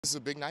This is a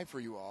big night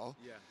for you all.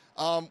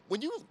 Yeah.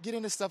 When you get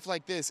into stuff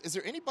like this, is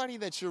there anybody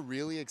that you're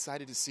really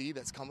excited to see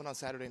that's coming on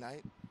Saturday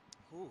night?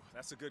 Ooh,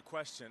 that's a good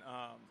question.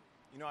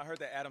 I heard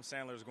that Adam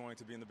Sandler is going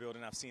to be in the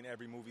building. I've seen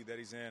every movie that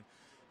he's in.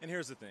 And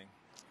here's the thing.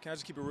 Can I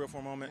just keep it real for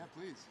a moment?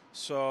 Yeah, please.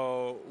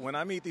 So when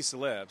I meet these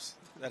celebs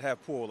that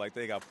have pull, like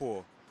they got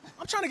pull,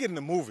 I'm trying to get in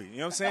the movie, you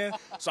know what I'm saying?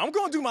 So I'm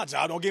going to do my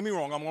job, don't get me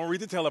wrong. I'm going to read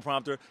the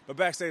teleprompter. But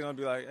backstage, I'll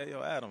be like, hey,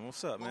 yo, Adam,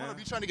 what's up, man? Are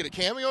you trying to get a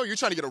cameo or you're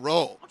trying to get a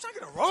role? I'm trying to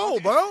get a role,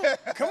 bro.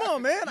 Come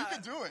on, man. You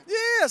can do it.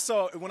 Yeah,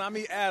 so when I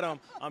meet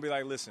Adam, I'll be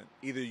like, listen,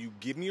 either you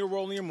give me a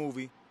role in your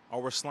movie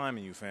or we're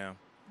sliming you, fam.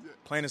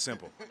 Plain and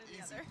simple.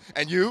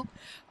 And you?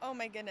 Oh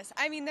my goodness.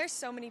 I mean, there's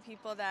so many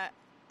people that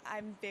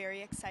I'm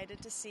very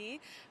excited to see.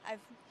 I'm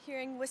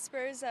hearing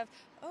whispers of,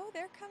 oh,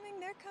 they're coming.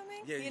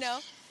 Yeah, you know,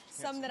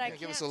 some that I can't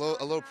give us a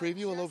little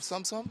preview, a little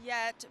some?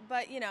 yet.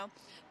 But,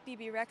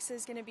 BB Rexa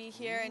is going to be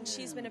here, and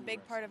she's been a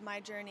big part of my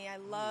journey. I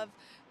love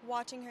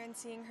watching her and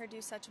seeing her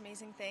do such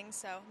amazing things,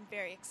 so I'm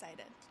very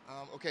excited.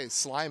 Okay,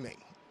 sliming.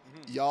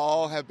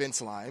 Y'all have been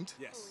slimed.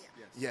 Yes. Oh,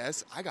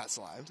 Yes, I got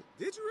slimed.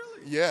 Did you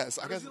really? Yes,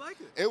 How I got. did you like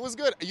it? It was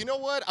good. You know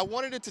what? I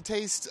wanted it to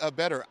taste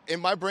better.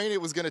 In my brain,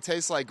 it was going to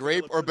taste like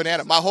grape look or good.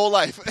 banana my whole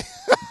life.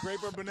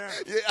 Grape or banana?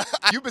 Yeah,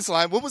 you've been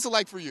slimed. What was it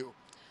like for you?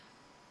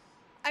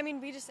 I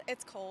mean,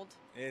 it's cold.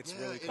 It's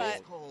really cold.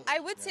 But cold.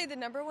 I would say the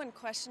number one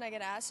question I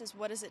get asked is,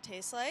 what does it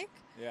taste like?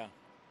 Yeah.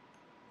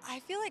 I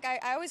feel like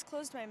I always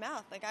closed my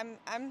mouth. Like I'm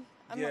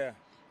Yeah.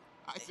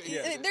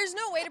 Yeah. There's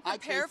no way to I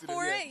prepare tasted it,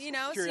 for yeah. it, So you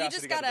Curiosity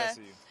just got the gotta best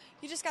of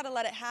you.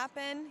 let it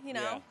happen,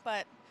 Yeah.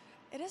 But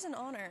it is an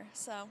honor.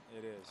 So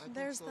It is. I think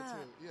there's so, that.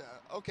 too.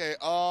 Yeah. Okay.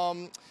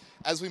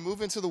 As we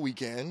move into the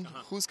weekend,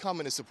 who's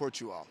coming to support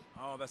you all?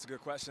 Oh, that's a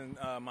good question.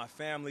 My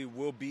family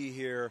will be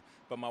here,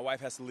 but my wife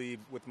has to leave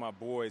with my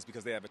boys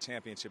because they have a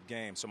championship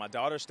game. So my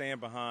daughter's staying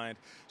behind.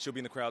 She'll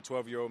be in the crowd,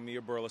 12-year-old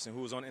Mia Burleson, who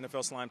was on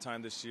NFL Slime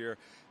Time this year.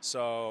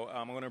 So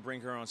I'm going to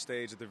bring her on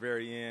stage at the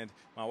very end.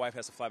 My wife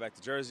has to fly back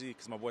to Jersey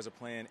because my boys are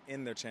playing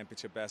in their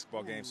championship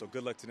basketball game. So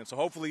good luck to them. So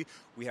hopefully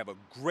we have a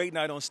great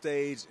night on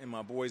stage and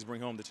my boys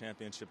bring home the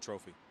championship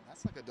trophy.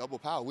 That's like a double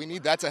pow. We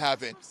need that to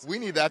happen.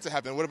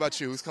 What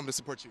about you? Who's coming to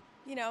support you?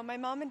 My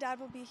mom and dad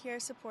will be here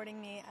supporting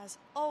me as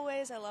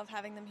always. I love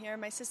having them here.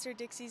 My sister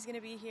Dixie's going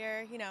to be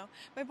here.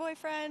 My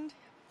boyfriend,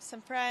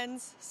 some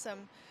friends, some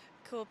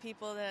cool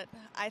people that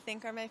I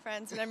think are my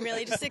friends, and I'm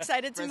really just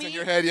excited to Friends in meet.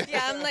 your head, yeah.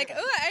 Yeah, I'm like,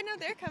 oh, I know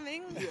they're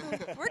coming.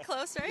 We're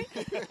close, right?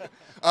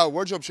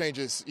 Wardrobe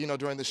changes,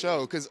 during the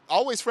show, because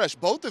always fresh.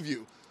 Both of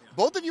you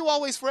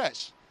always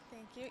fresh.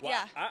 Thank you. Well,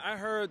 Yeah. I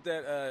heard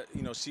that,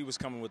 she was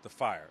coming with the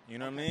fire. You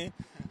know what I mean?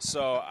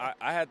 So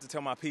I had to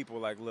tell my people,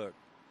 like, look,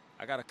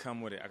 I got to come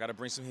with it. I got to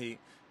bring some heat.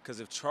 Because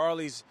if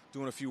Charlie's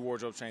doing a few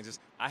wardrobe changes,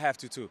 I have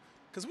to too.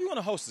 Because we want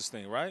to host this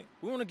thing, right?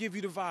 We want to give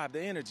you the vibe,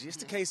 the energy. It's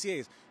the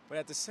KCAs. But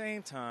at the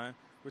same time,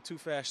 we're two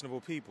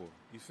fashionable people.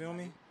 You feel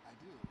me?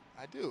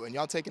 I do. And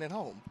y'all taking it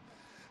home.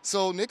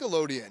 So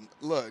Nickelodeon,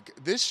 look,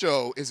 this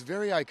show is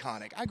very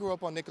iconic. I grew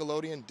up on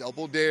Nickelodeon,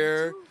 Double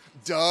Dare,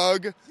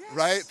 Doug,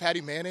 right?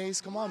 Patty Mayonnaise.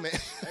 Come on, man.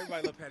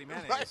 Everybody loved Patty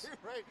Mayonnaise.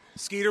 Right.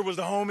 Skeeter was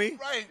the homie.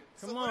 Right.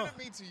 Come so on. what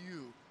did it mean to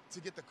you to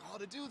get the call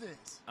to do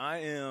this? I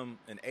am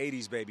an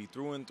 80s baby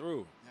through and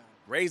through.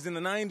 Raised in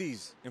the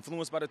 90s,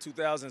 influenced by the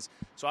 2000s.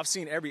 So I've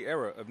seen every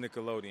era of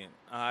Nickelodeon.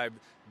 I've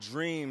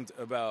dreamed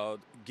about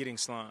getting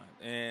slimed.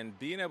 And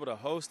being able to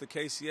host the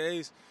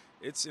KCAs,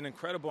 it's an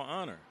incredible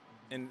honor.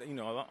 And,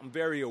 I'm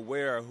very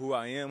aware of who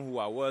I am, who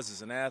I was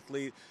as an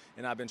athlete,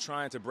 and I've been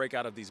trying to break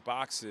out of these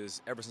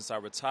boxes ever since I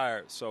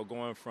retired. So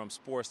going from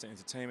sports to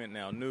entertainment,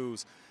 now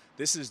news,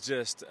 this is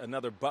just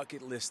another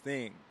bucket list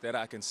thing that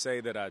I can say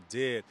that I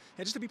did.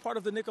 And just to be part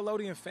of the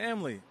Nickelodeon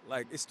family,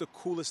 like, it's the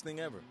coolest thing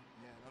ever.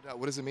 Yeah, no doubt.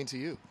 What does it mean to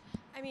you?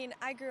 I mean,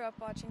 I grew up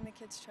watching the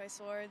Kids' Choice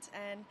Awards,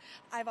 and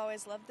I've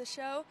always loved the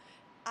show.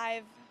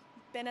 I've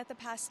been at the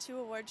past 2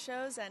 award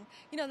shows, and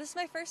this is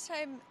my first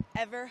time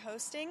ever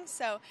hosting,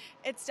 so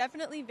it's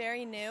definitely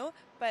very new.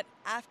 But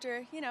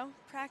after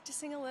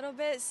practicing a little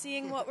bit,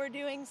 seeing what we're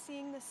doing,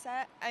 seeing the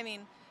set, I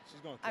mean,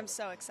 I'm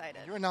so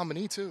excited. You're a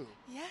nominee too.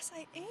 Yes,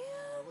 I am.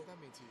 What does that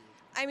mean to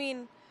you? I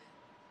mean,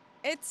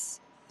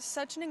 it's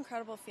such an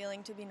incredible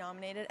feeling to be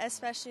nominated,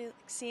 especially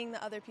seeing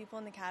the other people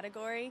in the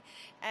category,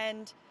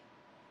 and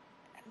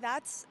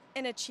that's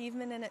an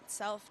achievement in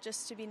itself,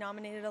 just to be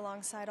nominated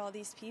alongside all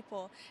these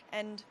people.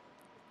 And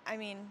I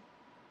mean,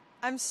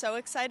 I'm so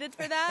excited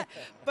for that,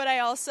 but I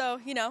also,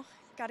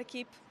 got to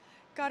keep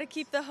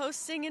the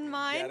hosting in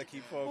mind. Gotta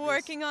keep focused.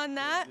 Working on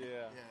that.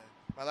 Yeah.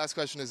 My last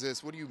question is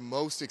this. What are you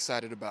most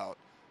excited about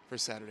for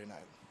Saturday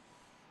night?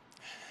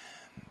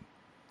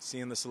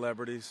 Seeing the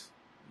celebrities,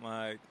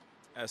 like,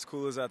 as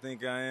cool as I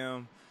think I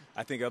am,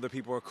 I think other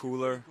people are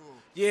cooler.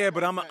 Yeah,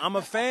 but I'm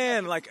a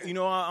fan. Like,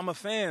 I'm a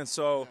fan.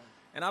 So,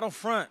 and I don't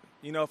front.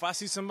 If I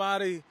see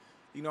somebody,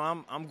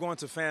 I'm going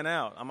to fan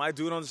out. I might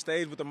do it on the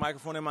stage with the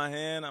microphone in my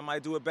hand. I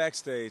might do it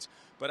backstage.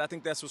 But I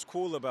think that's what's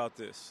cool about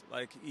this.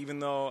 Like, even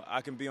though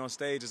I can be on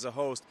stage as a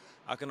host,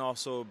 I can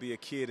also be a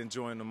kid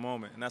enjoying the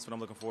moment. And that's what I'm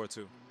looking forward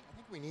to. I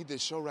think We need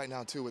this show right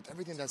now, too. With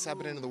everything that's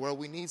happening in the world,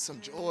 we need some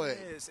joy.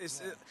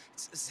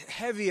 It's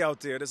heavy out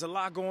there. There's a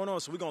lot going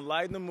on. So we're going to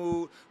lighten the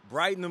mood,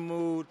 brighten the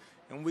mood,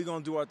 and we're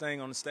going to do our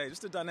thing on the stage.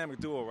 It's a dynamic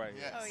duo right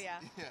here. Oh, yeah.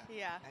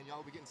 Yeah. And y'all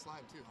will be getting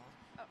slime, too, huh?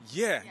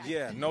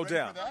 Yeah, no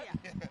doubt. Oh,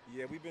 yeah.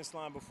 Yeah, we've been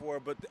slime before,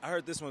 but I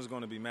heard this one's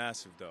going to be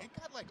massive, though. It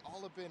got, like,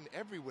 all up in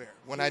everywhere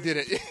when I did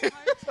it.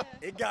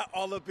 It got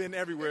all up in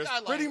everywhere. It's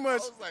got, pretty like,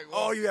 much I was like,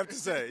 all whoa. you have to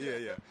say.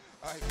 Yeah.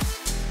 All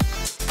right.